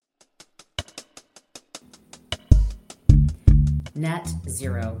net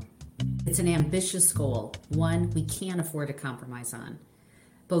zero. It's an ambitious goal, one we can't afford to compromise on.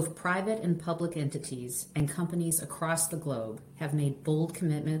 Both private and public entities and companies across the globe have made bold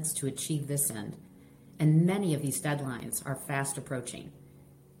commitments to achieve this end, and many of these deadlines are fast approaching.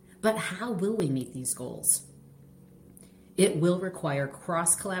 But how will we meet these goals? It will require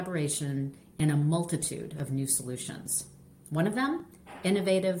cross-collaboration and a multitude of new solutions. One of them,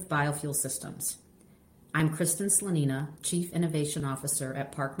 innovative biofuel systems. I'm Kristen Slanina, Chief Innovation Officer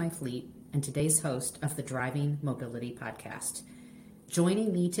at Park My Fleet and today's host of the Driving Mobility Podcast.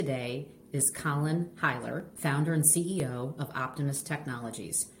 Joining me today is Colin Huwyler, founder and CEO of Optimus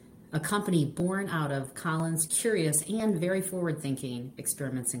Technologies, a company born out of Colin's curious and very forward-thinking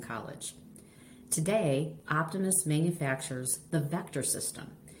experiments in college. Today, Optimus manufactures the Vector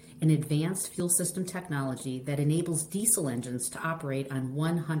system, an advanced fuel system technology that enables diesel engines to operate on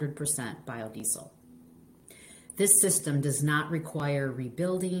 100% biodiesel. This system does not require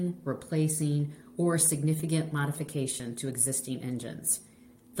rebuilding, replacing, or significant modification to existing engines,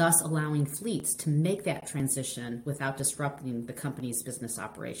 thus allowing fleets to make that transition without disrupting the company's business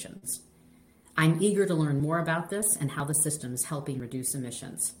operations. I'm eager to learn more about this and how the system is helping reduce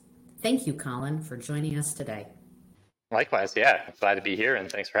emissions. Thank you, Colin, for joining us today. Likewise, yeah. Glad to be here, and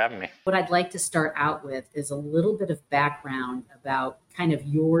thanks for having me. What I'd like to start out with is a little bit of background about kind of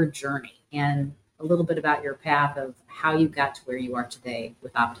your journey and a little bit about your path of how you got to where you are today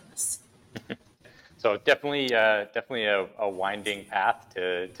with Optimus. So definitely a winding path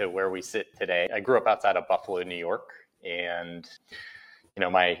to where we sit today. I grew up outside of Buffalo, New York, and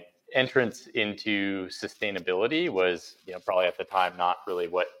my entrance into sustainability was probably at the time not really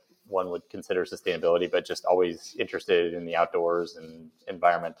what one would consider sustainability, but just always interested in the outdoors and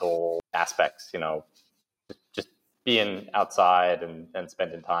environmental aspects. Just being outside and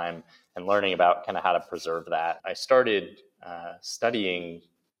spending time and learning about kind of how to preserve that. I started studying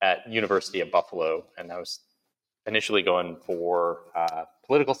at University of Buffalo, and I was initially going for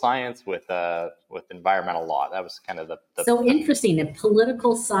political science with environmental law. That was kind of the so interesting. In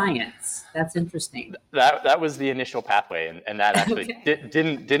political science, that's interesting. That was the initial pathway, and that actually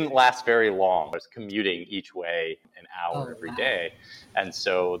didn't last very long. I was commuting each way an hour every day, and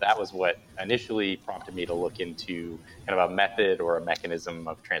so that was what initially prompted me to look into kind of a method or a mechanism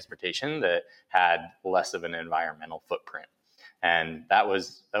of transportation that had less of an environmental footprint. And that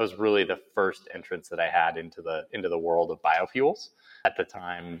was really the first entrance that I had into the world of biofuels. At the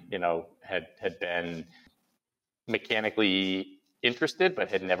time, had been mechanically interested, but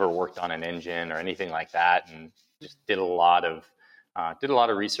had never worked on an engine or anything like that, and just did a lot of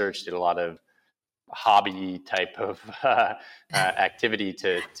research, did a lot of hobby type of activity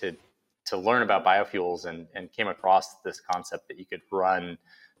to learn about biofuels, and came across this concept that you could run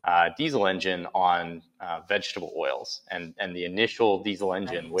diesel engine on vegetable oils. And the initial diesel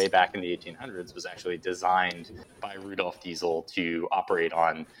engine way back in the 1800s was actually designed by Rudolf Diesel to operate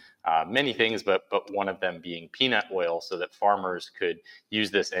on many things, but one of them being peanut oil, so that farmers could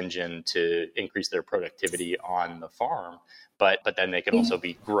use this engine to increase their productivity on the farm, but then they could also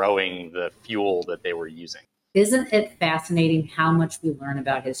be growing the fuel that they were using. Isn't it fascinating how much we learn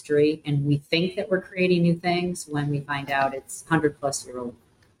about history, and we think that we're creating new things when we find out it's 100-plus-year-old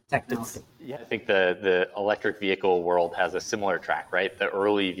technology? I think the electric vehicle world has a similar track, right? The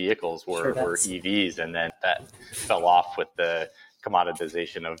early vehicles were EVs, and then that fell off with the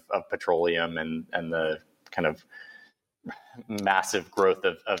commoditization of petroleum and the kind of massive growth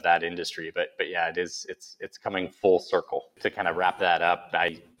of that industry. But yeah, it's coming full circle. To kind of wrap that up,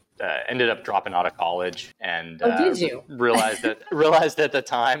 I ended up dropping out of college, and did you? realized at the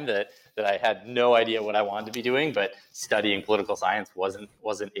time that I had no idea what I wanted to be doing, but studying political science wasn't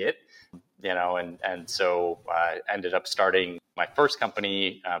it, and so I ended up starting my first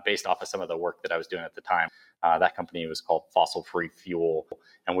company based off of some of the work that I was doing at the time. That company was called Fossil Free Fuel,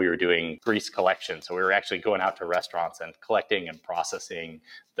 and we were doing grease collection. So we were actually going out to restaurants and collecting and processing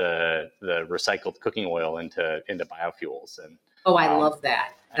the recycled cooking oil into biofuels. And I love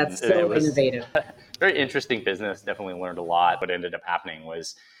that. That's so innovative. Very interesting business. Definitely learned a lot. What ended up happening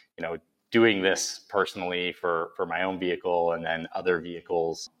was, doing this personally for my own vehicle, and then other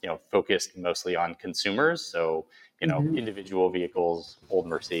vehicles, focused mostly on consumers. So, individual vehicles, old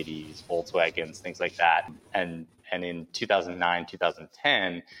Mercedes, Volkswagens, things like that. And in 2009,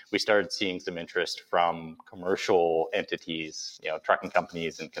 2010, we started seeing some interest from commercial entities, trucking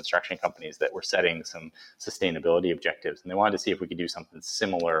companies and construction companies that were setting some sustainability objectives. And they wanted to see if we could do something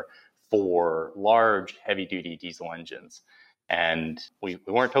similar for large, heavy-duty diesel engines. And we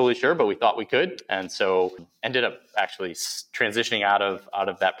weren't totally sure, but we thought we could. And so ended up actually transitioning out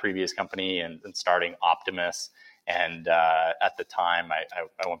of that previous company and starting Optimus. And at the time,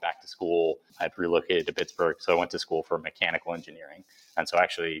 I went back to school. I'd relocated to Pittsburgh, so I went to school for mechanical engineering. And so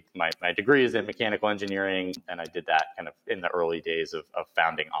actually, my degree is in mechanical engineering, and I did that kind of in the early days of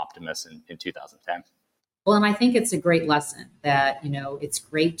founding Optimus in 2010. Well, and I think it's a great lesson that, it's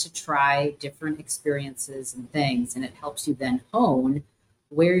great to try different experiences and things, and it helps you then hone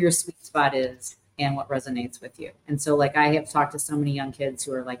where your sweet spot is and what resonates with you. And so, like, I have talked to so many young kids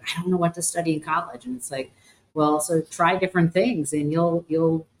who are like, I don't know what to study in college. And it's like, well, so try different things and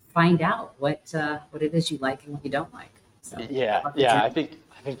you'll find out what it is you like and what you don't like. So yeah, I think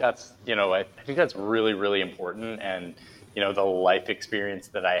that's I think that's really, really important. And the life experience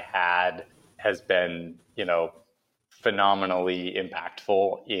that I had has been phenomenally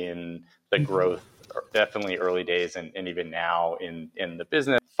impactful in the growth, definitely early days and even now in the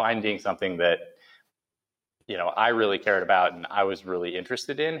business. Finding something that I really cared about and I was really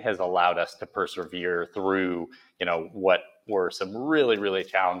interested in has allowed us to persevere through what were some really, really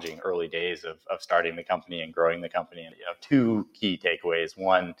challenging early days of starting the company and growing the company. And two key takeaways.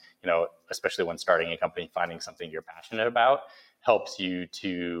 One, especially when starting a company, finding something you're passionate about helps you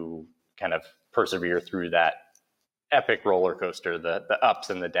to kind of persevere through that epic roller coaster, the ups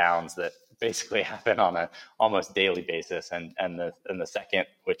and the downs that basically happen on a almost daily basis. And the second,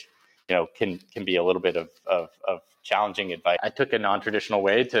 which can be a little bit of challenging advice. I took a non-traditional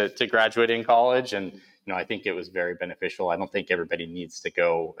way to graduating college, and I think it was very beneficial. I don't think everybody needs to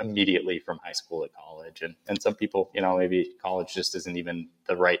go immediately from high school to college, and some people, maybe college just isn't even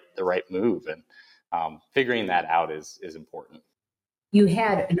the right move, and figuring that out is important. You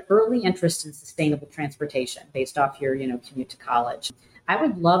had an early interest in sustainable transportation based off your, commute to college. I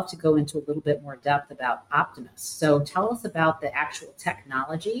would love to go into a little bit more depth about Optimus. So tell us about the actual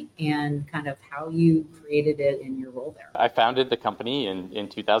technology and kind of how you created it in your role there. I founded the company in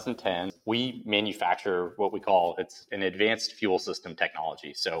 2010. We manufacture what we call, it's an advanced fuel system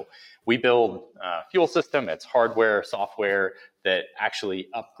technology. So we build a fuel system. It's hardware, software that actually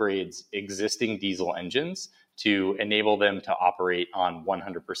upgrades existing diesel engines to enable them to operate on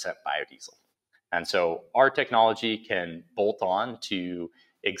 100% biodiesel. And so our technology can bolt on to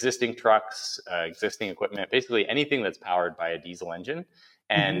existing trucks, existing equipment, basically anything that's powered by a diesel engine.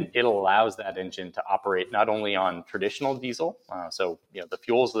 And it allows that engine to operate not only on traditional diesel, so the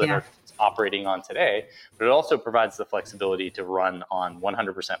fuels that are operating on today, but it also provides the flexibility to run on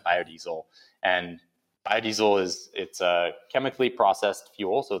 100% biodiesel. And biodiesel it's a chemically processed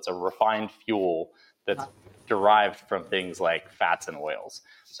fuel, so it's a refined fuel that's derived from things like fats and oils.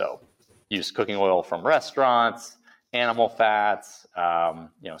 So use cooking oil from restaurants, animal fats,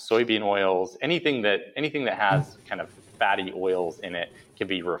 soybean oils, anything that has kind of fatty oils in it can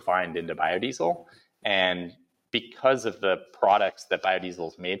be refined into biodiesel. And because of the products that biodiesel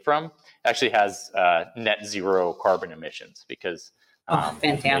is made from, it actually has net zero carbon emissions because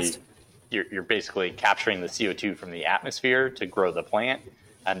fantastic. You're basically capturing the CO2 from the atmosphere to grow the plant.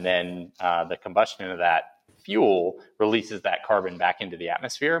 And then the combustion of that fuel releases that carbon back into the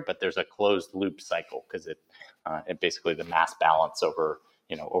atmosphere, but there's a closed loop cycle because it basically the mass balance over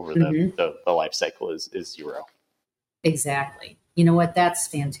the life cycle is zero. Exactly. You know what? That's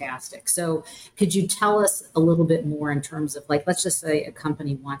fantastic. So could you tell us a little bit more in terms of, like, let's just say a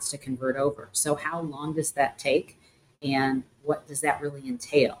company wants to convert over. So how long does that take and what does that really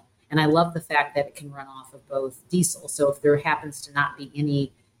entail? And I love the fact that it can run off of both diesel. So if there happens to not be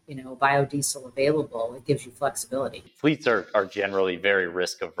any biodiesel available, it gives you flexibility. Fleets are generally very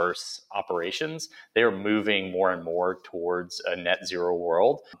risk averse operations. They're moving more and more towards a net zero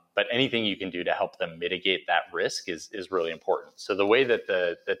world, but anything you can do to help them mitigate that risk is really important. So the way that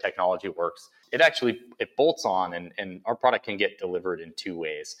the technology works, it bolts on and our product can get delivered in two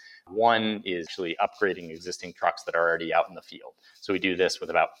ways. One is actually upgrading existing trucks that are already out in the field. So we do this with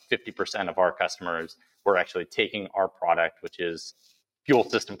about 50% of our customers. We're actually taking our product, which is fuel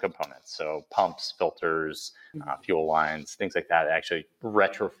system components, so pumps, filters, fuel lines, things like that, actually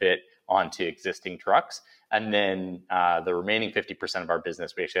retrofit onto existing trucks. And then the remaining 50% of our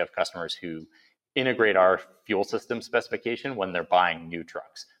business, we actually have customers who integrate our fuel system specification when they're buying new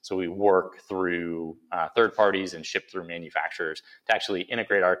trucks. So we work through third parties and ship through manufacturers to actually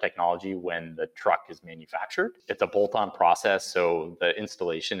integrate our technology when the truck is manufactured. It's a bolt-on process, so the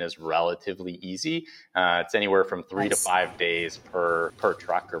installation is relatively easy. It's anywhere from 3 to 5 days per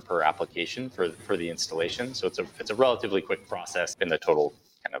truck or per application for the installation. So it's a relatively quick process in the total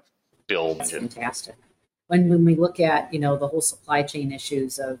kind of build. That's fantastic. When we look at, the whole supply chain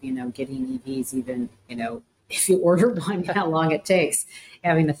issues of, getting EVs, even, if you order one, how long it takes,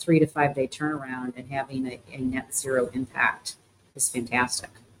 having a 3 to 5 day turnaround and having a net zero impact is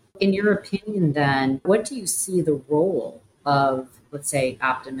fantastic. In your opinion, then, what do you see the role of, let's say,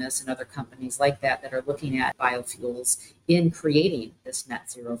 Optimus and other companies like that are looking at biofuels in creating this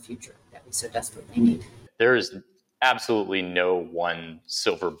net zero future that we so desperately need? There is absolutely no one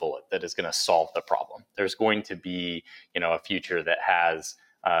silver bullet that is going to solve the problem. There's going to be, a future that has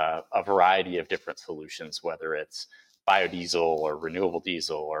a variety of different solutions, whether it's biodiesel or renewable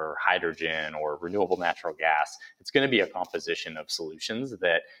diesel or hydrogen or renewable natural gas. It's going to be a composition of solutions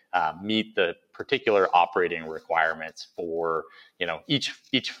that meet the particular operating requirements for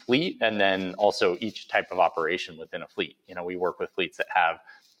each fleet, and then also each type of operation within a fleet. We work with fleets that have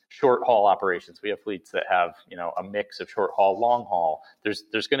short haul operations. We have fleets that have a mix of short haul, long haul.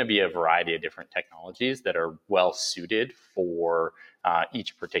 There's going to be a variety of different technologies that are well suited for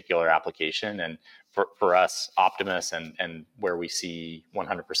each particular application. And for us, Optimus, and where we see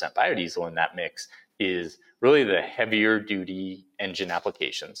 100% biodiesel in that mix is really the heavier duty engine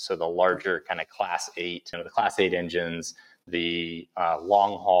applications. So the larger kind of class 8, the class 8 engines, the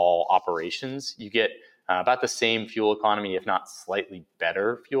long haul operations, you get about the same fuel economy, if not slightly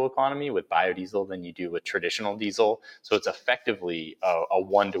better fuel economy with biodiesel than you do with traditional diesel. So it's effectively a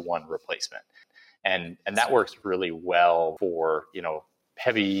one-to-one replacement. And that works really well for,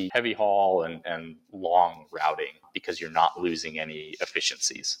 heavy haul and long routing, because you're not losing any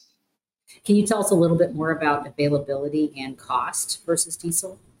efficiencies. Can you tell us a little bit more about availability and cost versus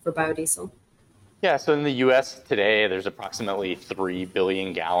diesel for biodiesel? Yeah, so in the US today, there's approximately 3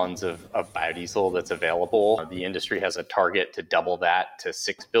 billion gallons of biodiesel that's available. The industry has a target to double that to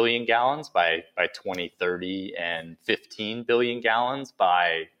 6 billion gallons by 2030 and 15 billion gallons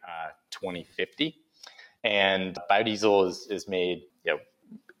by 2050. And biodiesel is made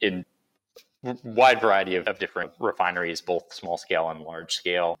in wide variety of different refineries, both small scale and large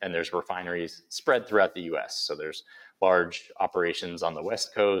scale. And there's refineries spread throughout the US. So there's large operations on the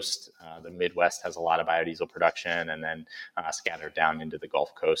West Coast. The Midwest has a lot of biodiesel production, and then scattered down into the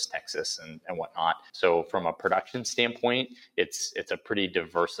Gulf Coast, Texas, and whatnot. So from a production standpoint, it's a pretty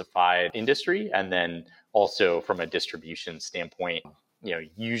diversified industry. And then also from a distribution standpoint,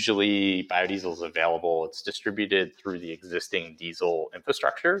 usually biodiesel is available. It's distributed through the existing diesel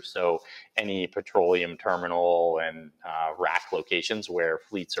infrastructure. So any petroleum terminal and rack locations where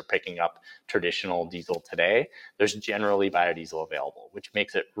fleets are picking up traditional diesel today, there's generally biodiesel available, which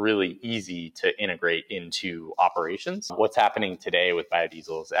makes it really easy to integrate into operations. What's happening today with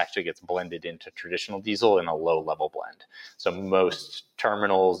biodiesel is it actually gets blended into traditional diesel in a low-level blend. So most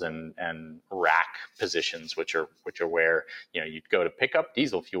terminals and rack positions, which are where you'd go to pick up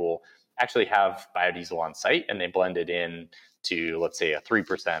diesel fuel, actually have biodiesel on site, and they blend it in to, let's say, a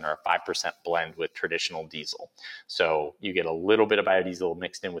 3% or a 5% blend with traditional diesel. So you get a little bit of biodiesel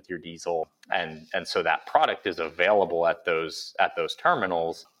mixed in with your diesel, and so that product is available at those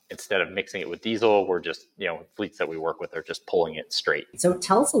terminals. Instead of mixing it with diesel, we're just, fleets that we work with are just pulling it straight. So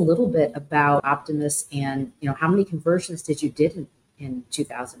tell us a little bit about Optimus, and how many conversions did you did in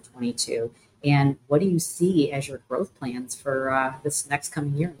 2022, and what do you see as your growth plans for this next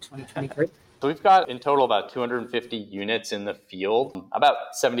coming year in 2023? So we've got in total about 250 units in the field.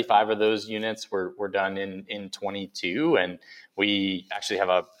 About 75 of those units were done in 22, and we actually have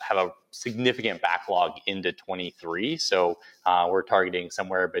a significant backlog into 23. So we're targeting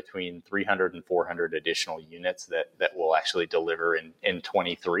somewhere between 300 and 400 additional units that we'll actually deliver in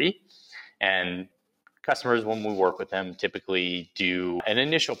 23. And customers, when we work with them, typically do an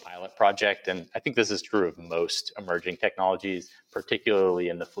initial pilot project. And I think this is true of most emerging technologies, particularly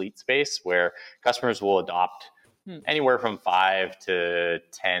in the fleet space, where customers will adopt anywhere from 5 to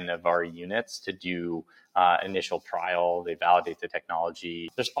 10 of our units to do initial trial. They validate the technology.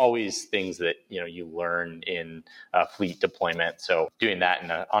 There's always things that you learn in fleet deployment. So doing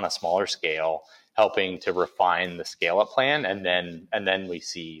that on a smaller scale, helping to refine the scale-up plan, and then we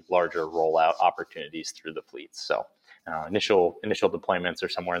see larger rollout opportunities through the fleets. So initial deployments are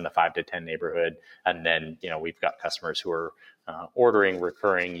somewhere in the 5 to 10 neighborhood, and then we've got customers who are ordering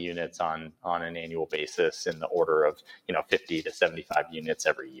recurring units on an annual basis in the order of 50 to 75 units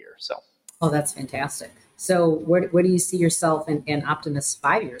every year. So. Oh, that's fantastic. So where do you see yourself in Optimus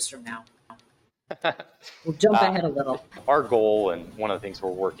 5 years from now? We'll jump ahead a little. Our goal, and one of the things we're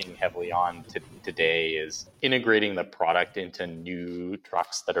working heavily on today, is integrating the product into new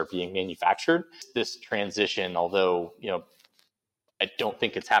trucks that are being manufactured. This transition, although I don't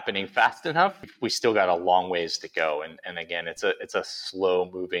think it's happening fast enough, we still got a long ways to go. And again, it's a slow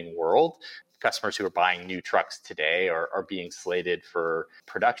moving world. Customers who are buying new trucks today are being slated for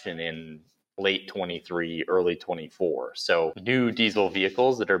production in late 23, early 24. So new diesel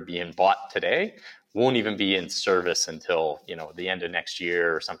vehicles that are being bought today won't even be in service until, the end of next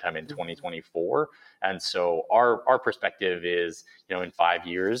year or sometime in 2024. And so our perspective is, in 5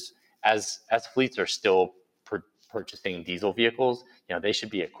 years, as fleets are still purchasing diesel vehicles, they should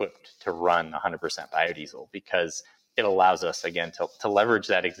be equipped to run 100% biodiesel, because it allows us, again, to leverage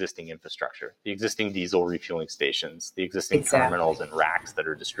that existing infrastructure, the existing diesel refueling stations, the existing terminals and racks that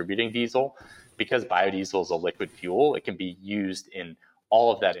are distributing diesel. Because biodiesel is a liquid fuel, it can be used in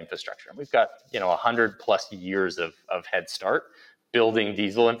all of that infrastructure. And we've got, 100 plus years of head start building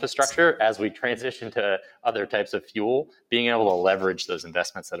diesel infrastructure. As we transition to other types of fuel, being able to leverage those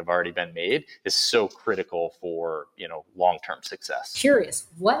investments that have already been made is so critical for, long-term success. Curious,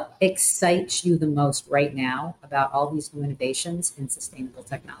 what excites you the most right now about all these new innovations in sustainable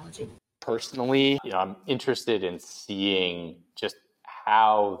technology? Personally, I'm interested in seeing just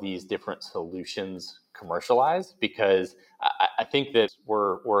how these different solutions commercialize, because I think that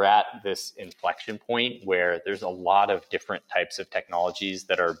we're at this inflection point where there's a lot of different types of technologies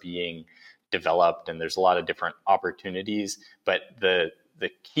that are being developed, and there's a lot of different opportunities. But the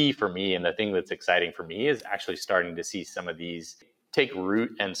key for me, and the thing that's exciting for me, is actually starting to see some of these take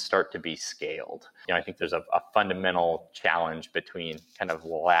root and start to be scaled. I think there's a fundamental challenge between kind of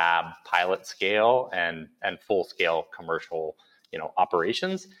lab pilot scale and full scale commercial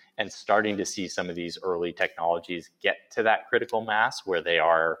operations, and starting to see some of these early technologies get to that critical mass where they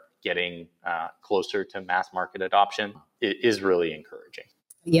are getting closer to mass market adoption. It is really encouraging.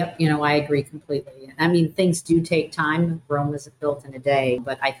 Yep, I agree completely. I mean, things do take time. Rome isn't built in a day,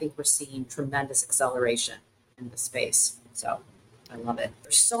 but I think we're seeing tremendous acceleration in the space. So I love it.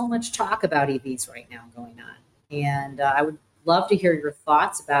 There's so much talk about EVs right now going on. And I would love to hear your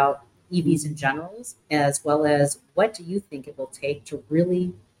thoughts about EVs in general, as well as what do you think it will take to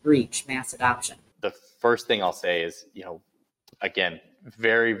really reach mass adoption? The first thing I'll say is, again,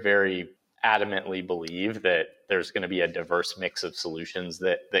 very, very adamantly believe that there's going to be a diverse mix of solutions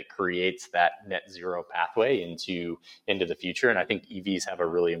that creates that net zero pathway into the future. And I think EVs have a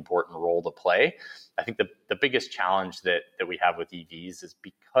really important role to play. I think the biggest challenge that we have with EVs is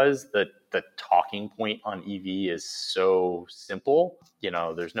because the talking point on EV is so simple.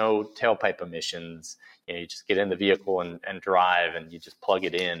 There's no tailpipe emissions. You just get in the vehicle and drive, and you just plug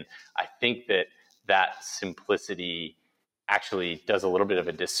it in. I think that simplicity actually does a little bit of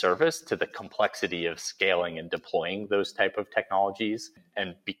a disservice to the complexity of scaling and deploying those type of technologies.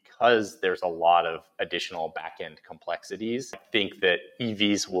 And because there's a lot of additional back-end complexities, I think that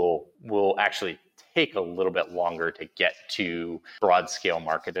EVs will actually take a little bit longer to get to broad scale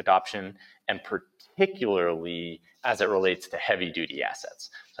market adoption, and particularly as it relates to heavy duty assets.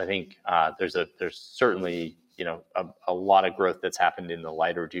 So I think there's certainly a lot of growth that's happened in the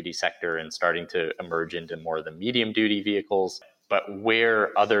lighter duty sector and starting to emerge into more of the medium duty vehicles. But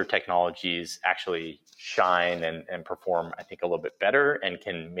where other technologies actually shine and perform, I think, a little bit better and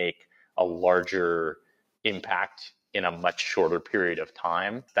can make a larger impact in a much shorter period of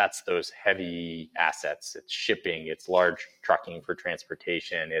time, that's those heavy assets. It's shipping, it's large trucking for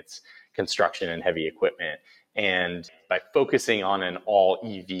transportation, it's construction and heavy equipment. And by focusing on an all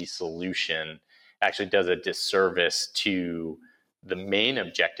EV solution, actually does a disservice to the main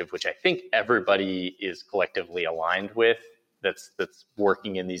objective, which I think everybody is collectively aligned with that's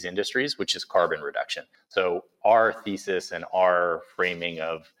working in these industries, which is carbon reduction. So our thesis and our framing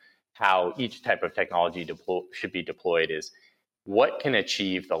of how each type of technology should be deployed is what can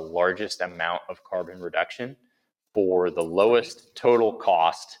achieve the largest amount of carbon reduction for the lowest total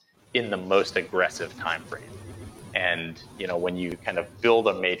cost in the most aggressive time frame. And, when you kind of build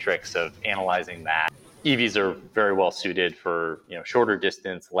a matrix of analyzing that, EVs are very well suited for, shorter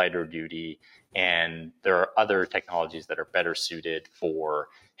distance, lighter duty. And there are other technologies that are better suited for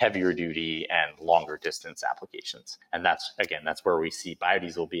heavier duty and longer distance applications. And that's where we see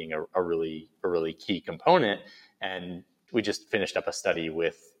biodiesel being a really key component. And we just finished up a study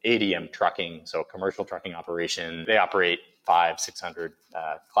with ADM Trucking, so a commercial trucking operation. They operate 500-600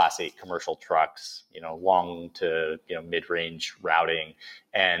 Class 8 commercial trucks, long to mid-range routing,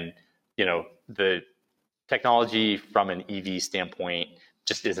 and the technology from an EV standpoint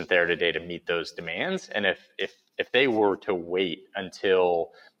just isn't there today to meet those demands. And if they were to wait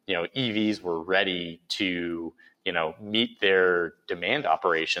until EVs were ready to meet their demand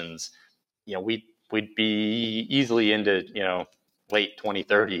operations, we'd be easily into late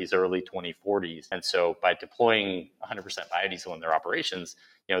 2030s, early 2040s. And so by deploying 100% biodiesel in their operations,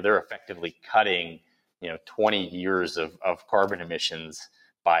 they're effectively cutting 20 years of carbon emissions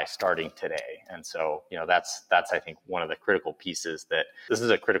by starting today. And so that's I think one of the critical pieces, that this is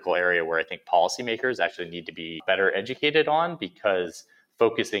a critical area where I think policymakers actually need to be better educated on, because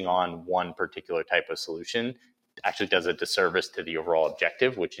focusing on one particular type of solution actually does a disservice to the overall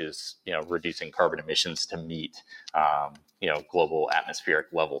objective, which is, reducing carbon emissions to meet, global atmospheric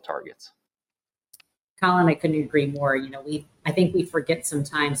level targets. Colin, I couldn't agree more. I think we forget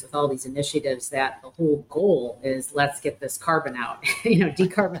sometimes with all these initiatives that the whole goal is let's get this carbon out.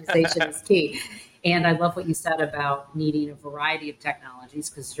 Decarbonization is key. And I love what you said about needing a variety of technologies,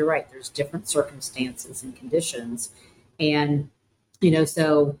 because you're right, there's different circumstances and conditions. And,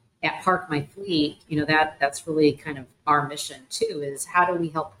 so at Park My Fleet, that's really kind of our mission too, is how do we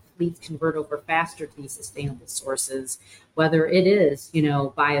help fleets convert over faster to these sustainable sources, whether it is,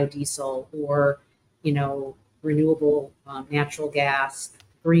 biodiesel or, renewable natural gas,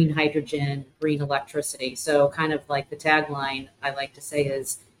 green hydrogen, green electricity. So kind of like the tagline I like to say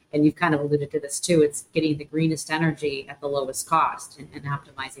is, and you've kind of alluded to this too, it's getting the greenest energy at the lowest cost and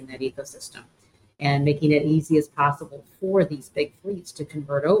optimizing that ecosystem and making it easy as possible for these big fleets to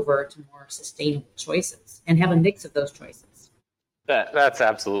convert over to more sustainable choices and have a mix of those choices. That's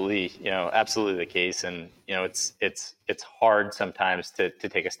absolutely, absolutely the case. And, it's hard sometimes to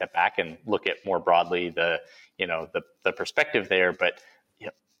take a step back and look at more broadly the perspective there. But,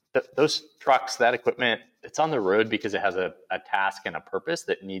 those trucks, that equipment, it's on the road because it has a task and a purpose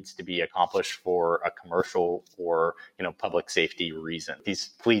that needs to be accomplished for a commercial or, public safety reason.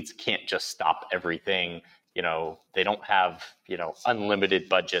 These fleets can't just stop everything. They don't have, unlimited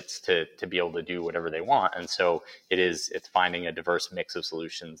budgets to be able to do whatever they want. And so it's finding a diverse mix of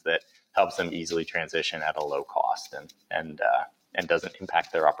solutions that helps them easily transition at a low cost and doesn't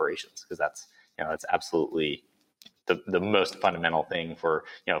impact their operations. Because that's absolutely the most fundamental thing for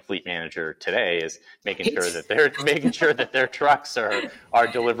a fleet manager today is making sure that their trucks are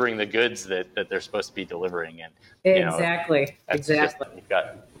delivering the goods that they're supposed to be delivering. And exactly. You've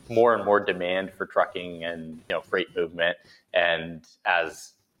got more and more demand for trucking and freight movement, and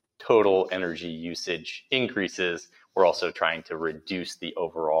as total energy usage increases, we're also trying to reduce the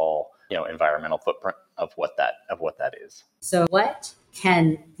overall environmental footprint of what that is. So what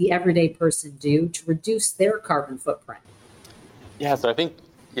can the everyday person do to reduce their carbon footprint? Yeah, so I think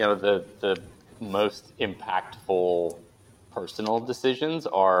the most impactful personal decisions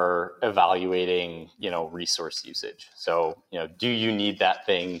are evaluating resource usage. So do you need that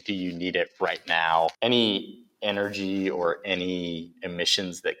thing? Do you need it right now? Any energy or any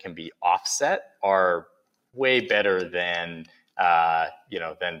emissions that can be offset are way better than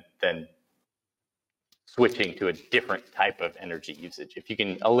than switching to a different type of energy usage. If you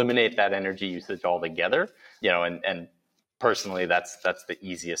can eliminate that energy usage altogether, and personally, that's the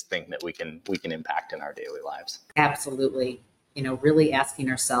easiest thing that we can impact in our daily lives. Absolutely. Really asking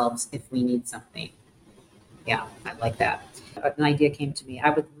ourselves if we need something. Yeah, I like that. An idea came to me. I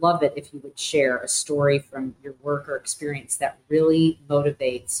would love it if you would share a story from your work or experience that really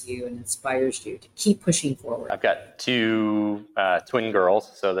motivates you and inspires you to keep pushing forward. I've got two twin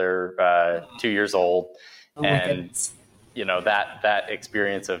girls, so they're 2 years old. Oh my goodness. That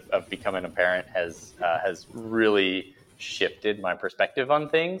experience of becoming a parent has really shifted my perspective on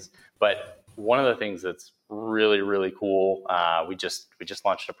things. But one of the things that's really, really cool, we just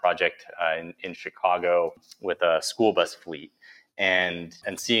launched a project in Chicago with a school bus fleet, and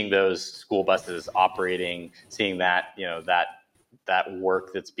seeing those school buses operating, seeing that that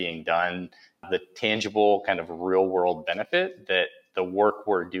work that's being done, the tangible kind of real world benefit that the work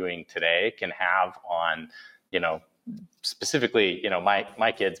we're doing today can have on specifically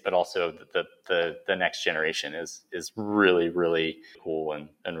my kids, but also the next generation is really, really cool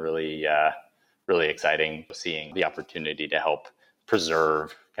and really really exciting, seeing the opportunity to help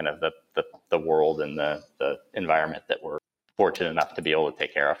preserve kind of the world and the environment that we're fortunate enough to be able to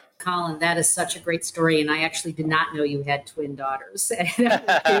take care of. Colin, that is such a great story. And I actually did not know you had twin daughters.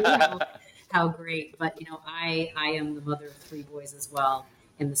 How great. But, I am the mother of 3 boys as well.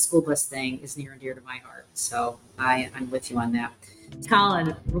 And the school bus thing is near and dear to my heart. So I'm with you on that.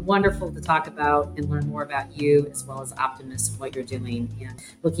 Colin, wonderful to talk about and learn more about you as well as Optimus and what you're doing. And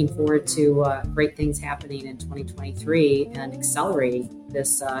looking forward to great things happening in 2023 and accelerating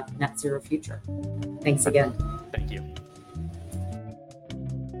this net zero future. Thanks again.